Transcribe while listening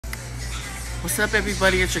What's up,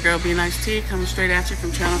 everybody? It's your girl Be Nice T coming straight at you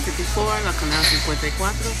from Channel 54, La Canal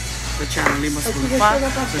 54, the Channel Lima Sulupa,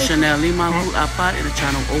 the Chanel Lima Apa, and the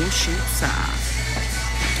Channel Oshipsa.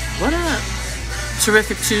 What up?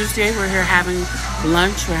 Terrific Tuesday. We're here having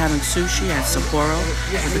lunch. We're having sushi at Sapporo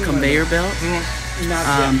with the conveyor belt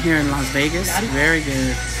here in Las Vegas. Very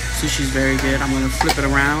good. Sushi's very good. I'm going to flip it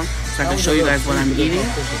around so I can show you guys what I'm eating.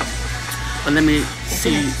 But let me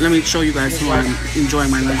show you guys who I'm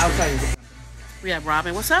enjoying my lunch with. We have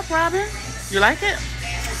Robin. What's up, Robin? You like it?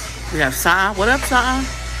 We have Sa. What up, Sa?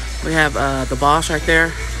 We have the boss right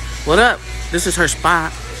there. What up? This is her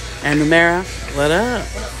spot. And Numera. What up?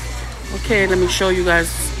 Okay, let me show you guys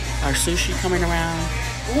our sushi coming around.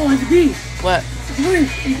 Oh, it's green. What?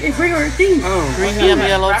 It's green or thing. Oh, green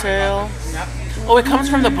yellowtail. Oh, it comes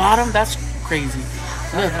from the bottom? That's crazy.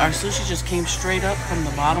 Look, our sushi just came straight up from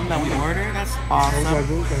the bottom that we ordered. That's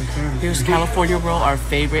awesome. Here's California roll, our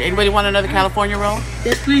favorite. Anybody want another California roll?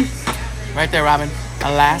 Yes, please. Right there, Robin.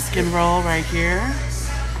 Alaskan roll right here.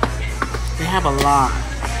 They have a lot.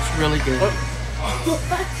 It's really good.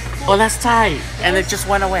 Oh, that's tight. And it just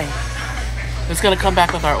went away. It's going to come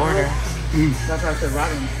back with our order. That's why I said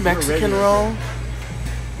Robin. Mexican roll.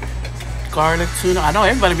 Garlic tuna. I know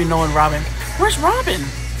everybody be knowing Robin. Where's Robin?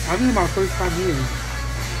 I've been my first time here.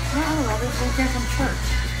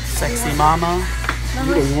 Sexy mama.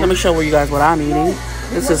 Let me show you guys what I'm eating.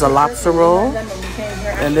 This is a lobster roll.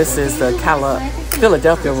 And this is the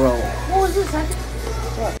Philadelphia roll. Let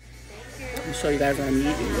me show you guys what I'm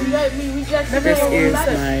eating. This is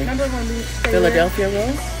my Philadelphia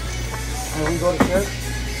roll.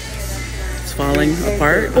 It's falling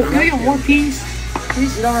apart. Oh, can we get one piece?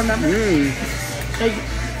 Please, you don't remember?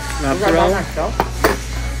 Lobster roll.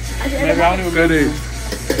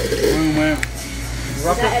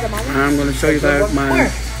 I'm going to show you guys my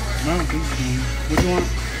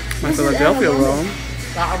Philadelphia roll.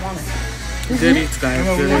 Good eats, guys.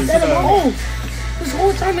 Good eats. Oh, this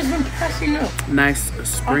whole time it's been passing up. Nice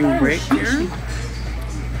spring break here.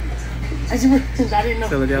 I didn't know.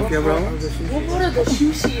 Philadelphia roll. What are the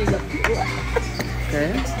sushi is up here?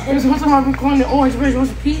 Okay. There's one time I've been calling it orange red.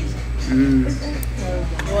 What's a piece?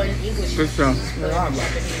 Good stuff.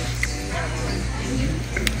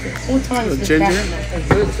 The ginger. It's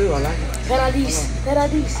good too. I like it. Paradis.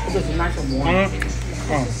 It's a nice one.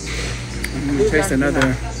 I'm going to taste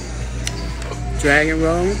another dragon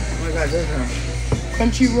roll. Oh my God, this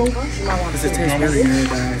crunchy roll. This tastes really good,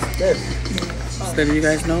 guys. Just letting you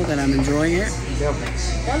guys know that I'm enjoying it.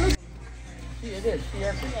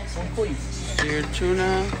 Seared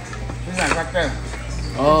tuna. Right there.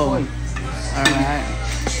 Oh, all right.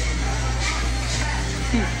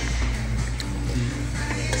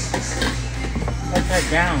 Upside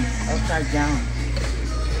down.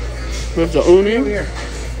 Where's the uni?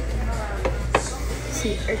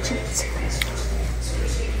 See, urchins.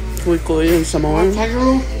 We go in some more. I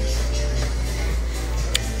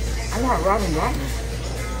want Robin.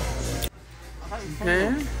 Okay.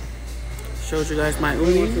 Showed you guys my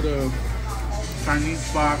uni. To the Chinese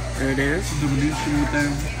spot. There it is. The Venetian with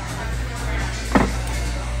them.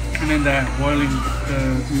 And then that boiling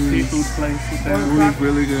seafood place with them. Uni's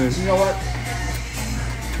really good. You know what?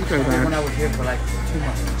 Okay, When guys. I was here for like 2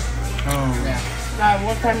 months. Oh. Yeah.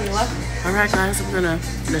 One time you left. Alright, guys. I'm going to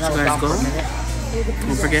let you guys go.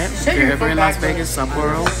 Don't forget, if you're ever in Las Vegas,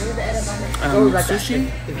 Sapporo Sushi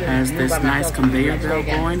has this nice conveyor belt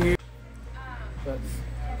going here.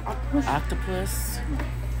 Octopus.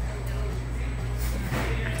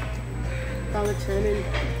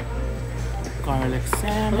 Garlic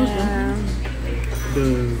salmon.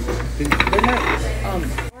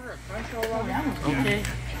 Okay.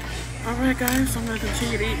 Alright, guys. I'm going to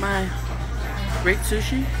continue to eat my great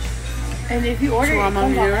sushi. And if you order So I'm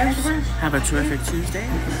on viewers. Have a terrific Tuesday.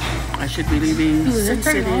 I should be leaving Sin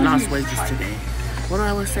City, Las Vegas today. What do I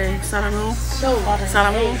always say? Salamu?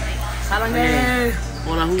 Salamu? Salame.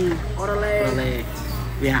 Orale.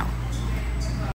 We out.